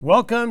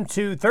Welcome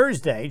to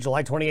Thursday,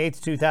 July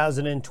 28th,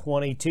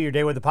 2022, your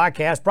day with the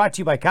podcast brought to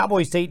you by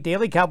Cowboy State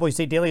Daily. Cowboy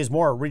State Daily is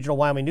more original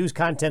Wyoming news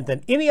content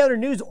than any other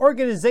news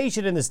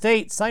organization in the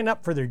state. Sign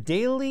up for their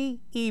daily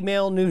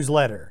email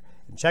newsletter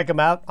and check them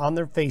out on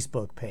their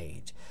Facebook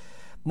page.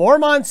 More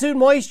monsoon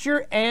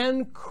moisture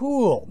and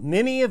cool.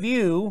 Many of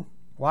you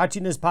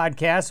watching this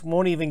podcast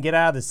won't even get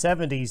out of the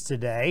 70s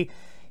today,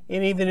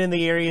 and even in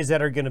the areas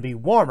that are going to be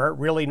warmer,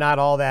 really not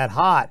all that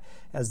hot.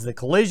 As the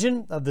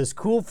collision of this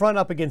cool front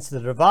up against the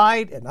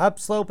divide and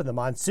upslope and the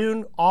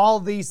monsoon, all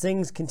these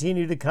things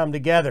continue to come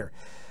together.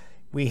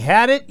 We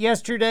had it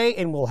yesterday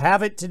and we'll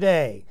have it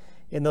today.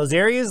 In those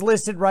areas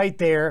listed right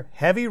there,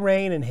 heavy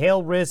rain and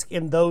hail risk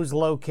in those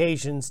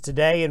locations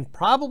today and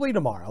probably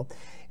tomorrow.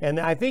 And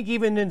I think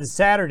even into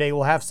Saturday,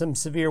 we'll have some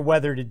severe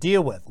weather to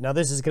deal with. Now,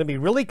 this is going to be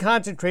really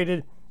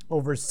concentrated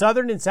over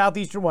southern and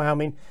southeastern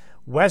Wyoming,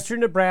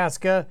 western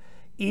Nebraska,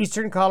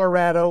 eastern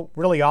Colorado,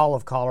 really all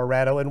of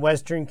Colorado, and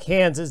western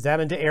Kansas down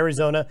into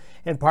Arizona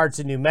and parts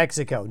of New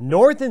Mexico.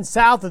 North and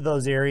south of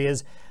those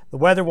areas, the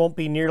weather won't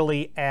be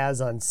nearly as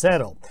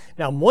unsettled.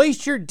 Now,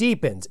 moisture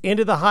deepens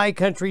into the high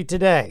country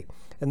today,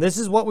 and this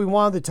is what we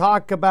wanted to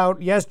talk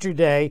about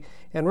yesterday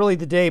and really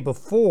the day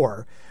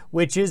before,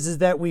 which is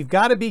that we've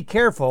got to be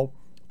careful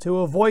to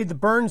avoid the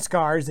burn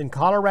scars in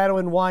Colorado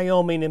and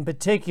Wyoming in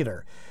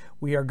particular.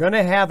 We are going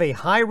to have a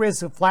high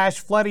risk of flash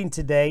flooding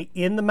today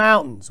in the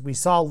mountains. We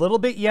saw a little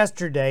bit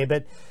yesterday,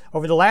 but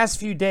over the last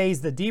few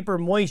days, the deeper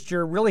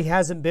moisture really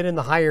hasn't been in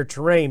the higher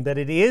terrain, but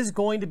it is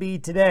going to be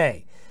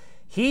today.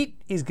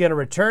 Heat is going to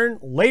return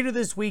later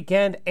this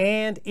weekend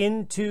and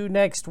into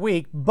next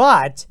week,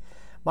 but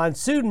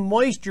monsoon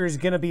moisture is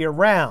going to be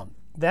around.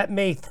 That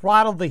may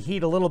throttle the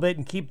heat a little bit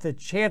and keep the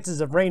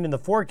chances of rain in the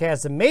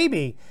forecast and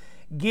maybe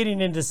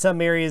getting into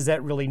some areas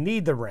that really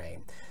need the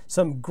rain.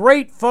 Some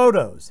great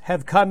photos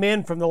have come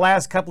in from the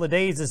last couple of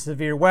days of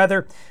severe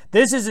weather.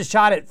 This is a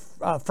shot at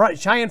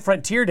Cheyenne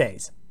Frontier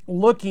Days,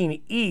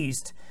 looking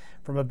east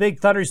from a big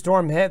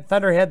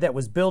thunderhead that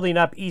was building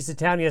up east of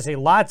town yesterday.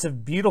 Lots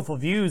of beautiful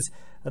views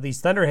of these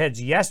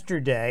thunderheads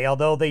yesterday,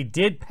 although they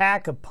did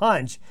pack a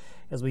punch,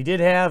 as we did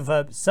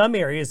have some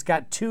areas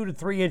got 2 to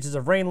 3 inches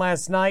of rain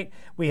last night.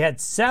 We had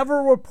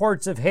several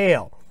reports of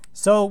hail.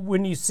 So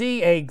when you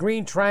see a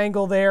green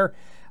triangle there,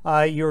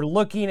 you're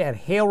looking at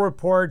hail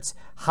reports,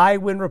 high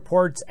wind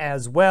reports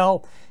as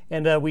well.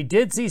 And we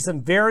did see some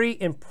very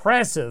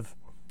impressive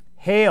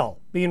hail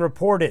being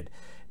reported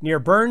near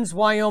Burns,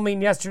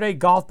 Wyoming yesterday,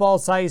 golf ball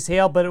size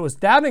hail, but it was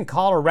down in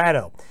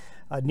Colorado,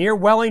 near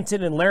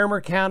Wellington and Larimer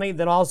County,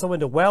 then also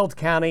into Weld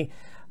County.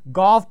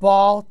 Golf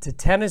ball to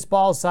tennis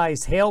ball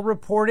size hail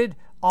reported.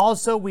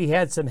 Also, we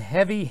had some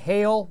heavy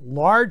hail,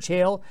 large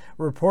hail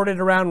reported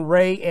around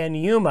Ray and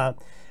Yuma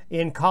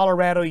in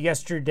Colorado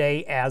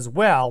yesterday as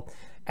well.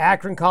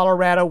 Akron,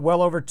 Colorado,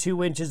 well over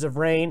 2 inches of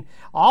rain.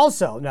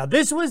 Also, now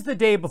this was the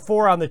day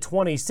before on the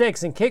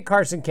 26th in Kit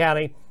Carson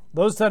County,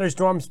 those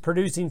thunderstorms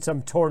producing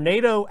some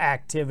tornado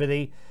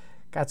activity.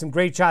 Got some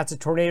great shots of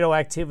tornado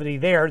activity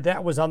there.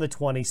 That was on the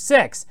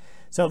 26th.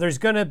 So there's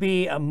going to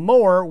be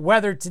more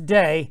weather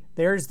today.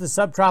 There's the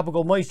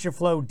subtropical moisture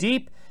flow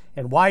deep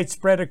and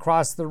widespread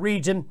across the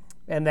region.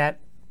 And that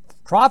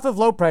trough of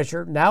low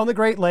pressure, now in the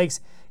Great Lakes,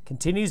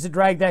 continues to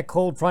drag that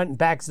cold front and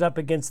backs it up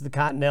against the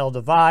Continental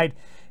Divide.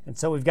 And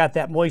so we've got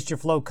that moisture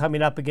flow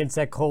coming up against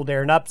that cold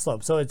air and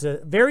upslope. So it's a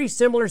very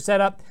similar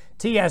setup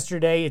to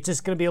yesterday. It's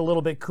just going to be a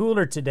little bit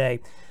cooler today.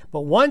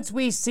 But once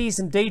we see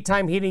some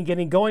daytime heating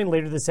getting going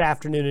later this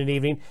afternoon and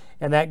evening,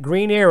 and that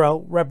green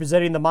arrow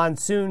representing the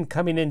monsoon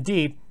coming in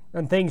deep,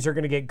 and things are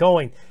going to get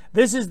going.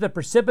 This is the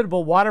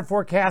precipitable water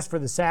forecast for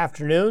this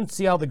afternoon.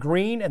 See all the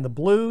green and the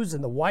blues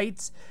and the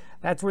whites?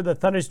 That's where the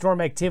thunderstorm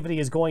activity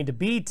is going to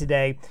be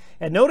today.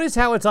 And notice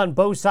how it's on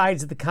both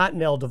sides of the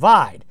Continental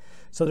Divide.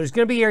 So there's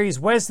going to be areas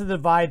west of the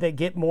divide that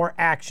get more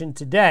action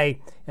today.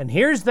 And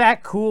here's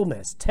that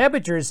coolness.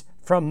 Temperatures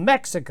from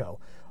Mexico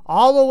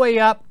all the way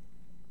up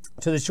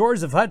to the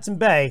shores of Hudson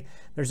Bay.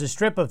 There's a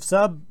strip of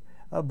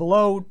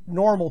below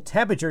normal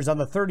temperatures on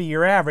the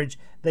 30-year average.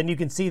 Then you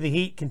can see the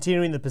heat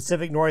continuing in the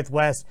Pacific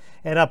Northwest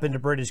and up into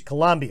British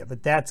Columbia.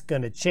 But that's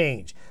going to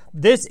change.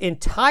 This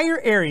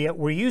entire area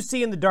where you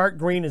see in the dark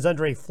green is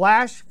under a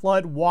flash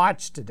flood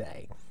watch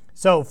today.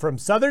 So from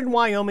southern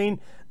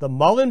Wyoming, the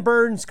Mullen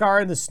burn scar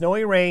in the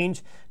Snowy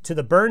Range, to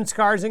the burn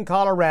scars in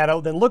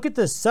Colorado, then look at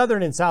the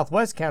southern and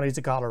southwest counties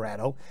of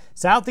Colorado,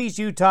 southeast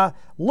Utah,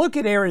 look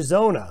at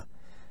Arizona.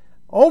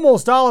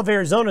 Almost all of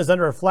Arizona is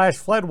under a flash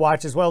flood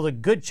watch, as well as a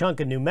good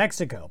chunk of New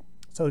Mexico.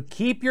 So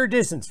keep your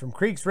distance from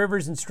creeks,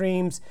 rivers, and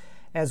streams,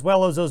 as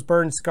well as those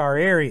burn scar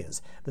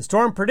areas. The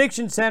Storm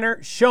Prediction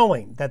Center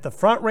showing that the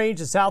Front Range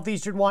of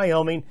southeastern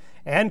Wyoming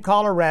and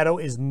Colorado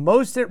is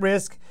most at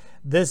risk.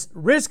 This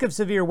risk of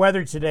severe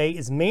weather today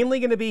is mainly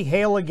going to be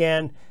hail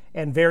again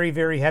and very,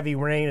 very heavy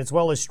rain, as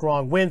well as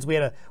strong winds. We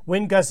had a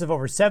wind gust of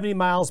over 70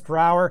 miles per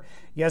hour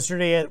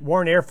yesterday at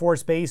Warren Air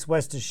Force Base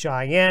west of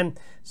Cheyenne.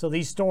 So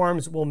these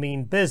storms will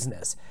mean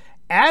business.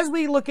 As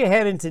we look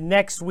ahead into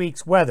next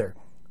week's weather,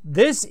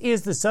 This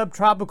is the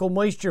subtropical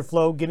moisture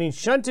flow getting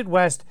shunted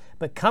west,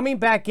 but coming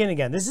back in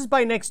again. This is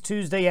by next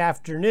Tuesday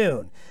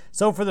afternoon.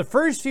 So for the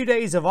first few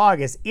days of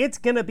August, it's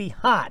going to be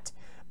hot,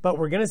 but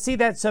we're going to see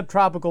that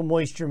subtropical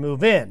moisture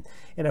move in.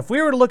 And if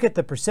we were to look at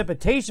the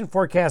precipitation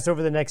forecast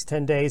over the next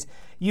 10 days,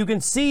 you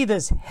can see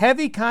this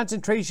heavy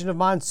concentration of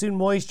monsoon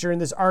moisture in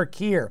this arc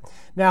here.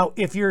 Now,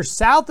 if you're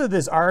south of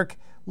this arc,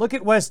 look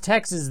at West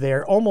Texas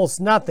there,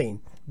 almost nothing.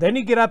 Then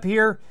you get up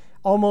here,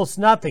 almost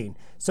nothing.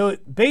 So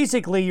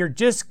basically, you're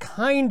just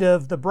kind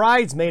of the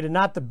bridesmaid and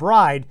not the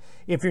bride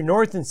if you're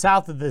north and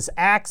south of this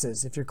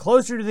axis. If you're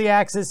closer to the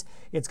axis,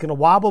 it's going to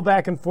wobble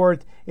back and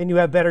forth and you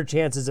have better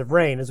chances of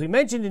rain. As we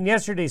mentioned in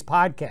yesterday's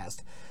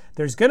podcast,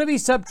 there's going to be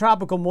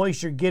subtropical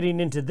moisture getting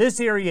into this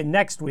area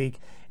next week,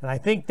 and I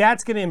think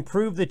that's going to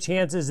improve the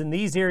chances in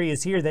these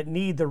areas here that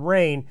need the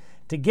rain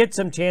to get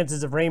some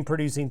chances of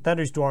rain-producing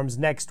thunderstorms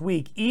next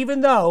week,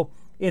 even though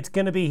it's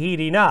going to be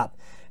heating up.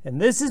 And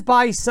this is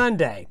by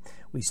Sunday.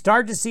 We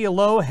start to see a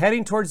low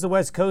heading towards the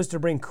west coast to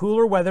bring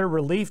cooler weather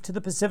relief to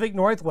the Pacific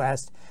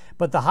Northwest,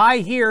 but the high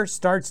here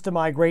starts to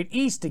migrate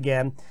east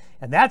again,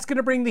 and that's going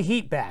to bring the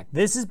heat back.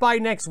 This is by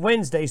next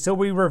Wednesday, so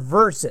we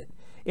reverse it.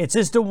 It's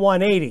just a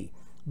 180.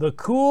 The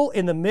cool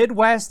in the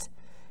Midwest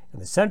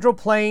and the Central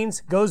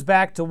Plains goes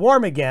back to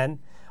warm again,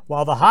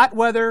 while the hot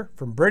weather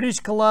from British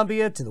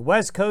Columbia to the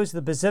west coast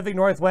of the Pacific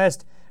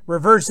Northwest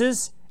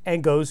reverses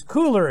and goes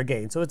cooler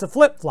again. So it's a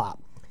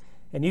flip-flop.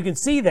 And you can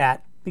see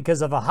that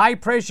because of a high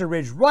pressure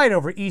ridge right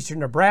over eastern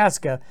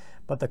Nebraska,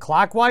 but the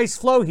clockwise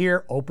flow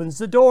here opens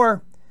the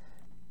door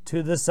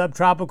to the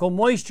subtropical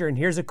moisture. And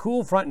here's a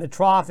cool front and a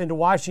trough into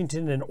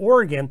Washington and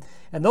Oregon,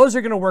 and those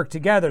are going to work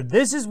together.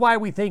 This is why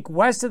we think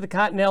west of the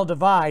Continental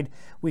Divide,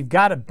 we've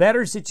got a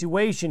better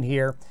situation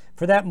here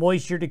for that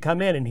moisture to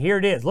come in. And here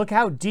it is. Look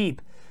how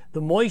deep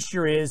the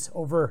moisture is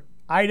over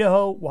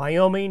Idaho,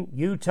 Wyoming,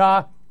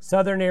 Utah,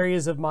 southern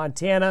areas of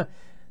Montana.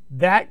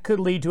 That could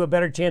lead to a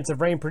better chance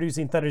of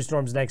rain-producing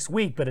thunderstorms next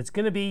week, but it's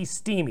going to be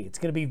steamy. It's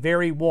going to be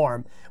very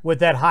warm with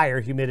that higher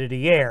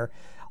humidity air.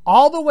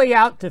 All the way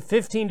out to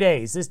 15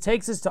 days. This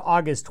takes us to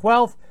August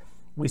 12th.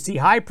 We see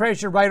high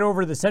pressure right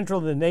over the central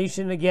of the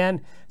nation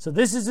again. So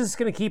this is just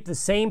going to keep the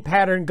same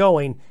pattern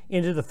going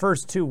into the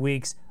first 2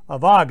 weeks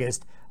of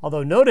August.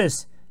 Although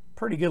notice,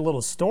 pretty good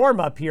little storm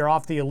up here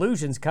off the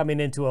Aleutians coming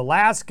into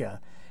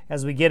Alaska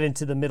as we get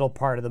into the middle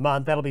part of the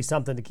month. That'll be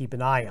something to keep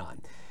an eye on.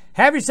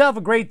 Have yourself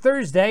a great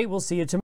Thursday. We'll see you tomorrow.